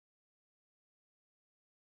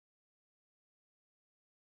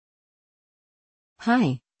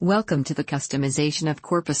Hi, welcome to the customization of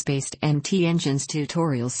corpus-based MT engines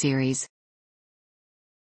tutorial series.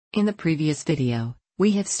 In the previous video,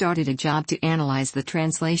 we have started a job to analyze the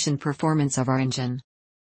translation performance of our engine.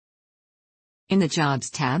 In the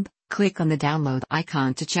Jobs tab, click on the download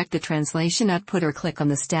icon to check the translation output or click on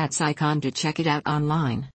the stats icon to check it out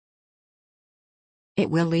online.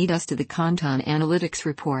 It will lead us to the Conton Analytics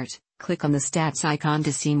report. Click on the stats icon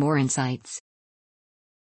to see more insights.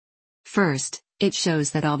 First, it shows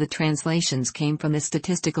that all the translations came from the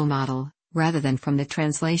statistical model, rather than from the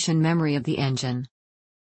translation memory of the engine.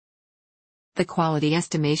 The quality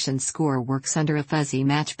estimation score works under a fuzzy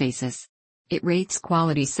match basis. It rates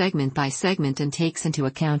quality segment by segment and takes into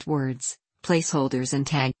account words, placeholders and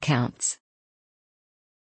tag counts.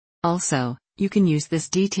 Also, you can use this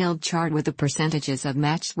detailed chart with the percentages of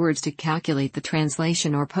matched words to calculate the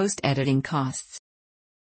translation or post-editing costs.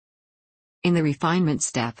 In the refinement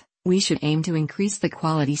step, we should aim to increase the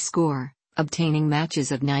quality score, obtaining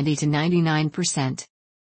matches of 90 to 99%.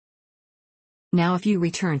 Now if you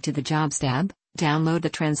return to the Jobs tab, download the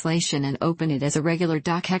translation and open it as a regular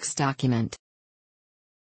docx document.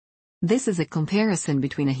 This is a comparison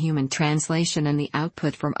between a human translation and the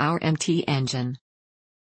output from our MT engine.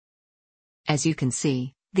 As you can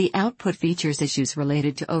see, the output features issues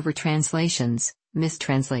related to overtranslations,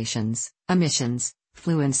 mistranslations, omissions,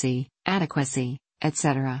 fluency, adequacy,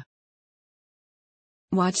 etc.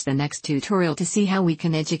 Watch the next tutorial to see how we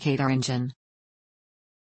can educate our engine.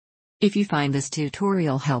 If you find this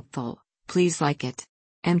tutorial helpful, please like it.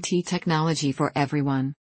 MT Technology for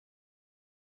everyone.